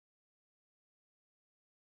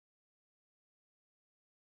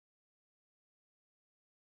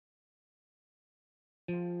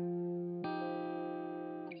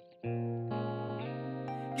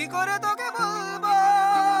কি করে তোকে বলবো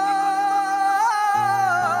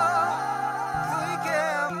তুই কে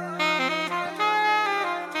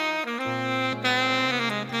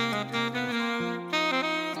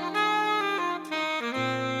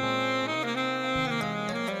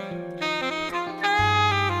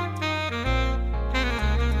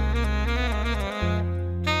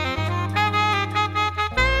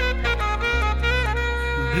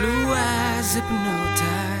Blue eyes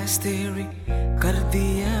hypnotized theory कर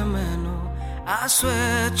दिया मैंने I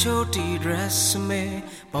swear छोटी ड्रेस में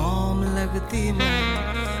बॉम्ब लगती मैं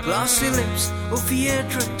Glossy lips, oh yeah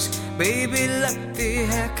tricks Baby लगती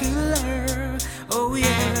है killer Oh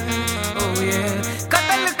yeah, oh yeah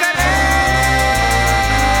कत्ल करे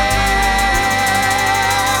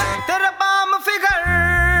तेरा bomb figure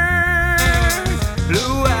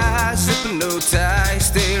Blue eyes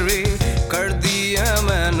hypnotized theory कर दिया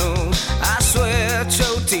मैंने I swear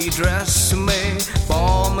छोटी ड्रेस में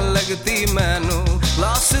बॉम्ब लगती मैंने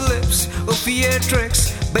Glossy lips, oh yeah tricks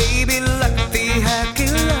Baby लगती है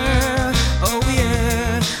killer Oh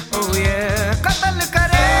yeah, oh yeah कत्ल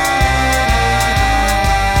करे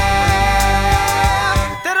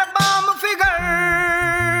तेरा बॉम्ब फिगर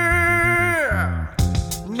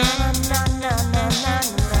ना ना ना ना ना ना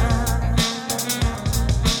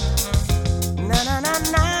ना ना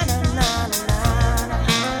ना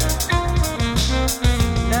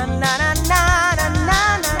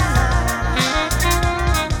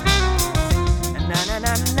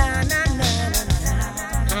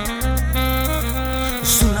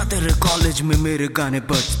ना तेरे कॉलेज में मेरे गाने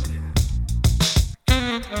बजते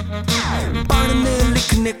पढ़ने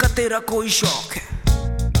लिखने का तेरा कोई शौक है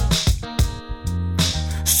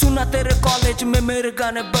सुना तेरे कॉलेज में मेरे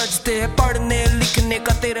गाने बजते हैं पढ़ने लिखने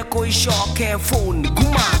का तेरा कोई शौक है फोन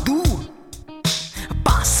घुमा दूं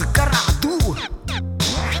पास करा दूं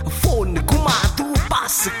फोन घुमा दूं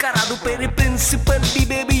पास करा दूं तेरे प्रिंसिपल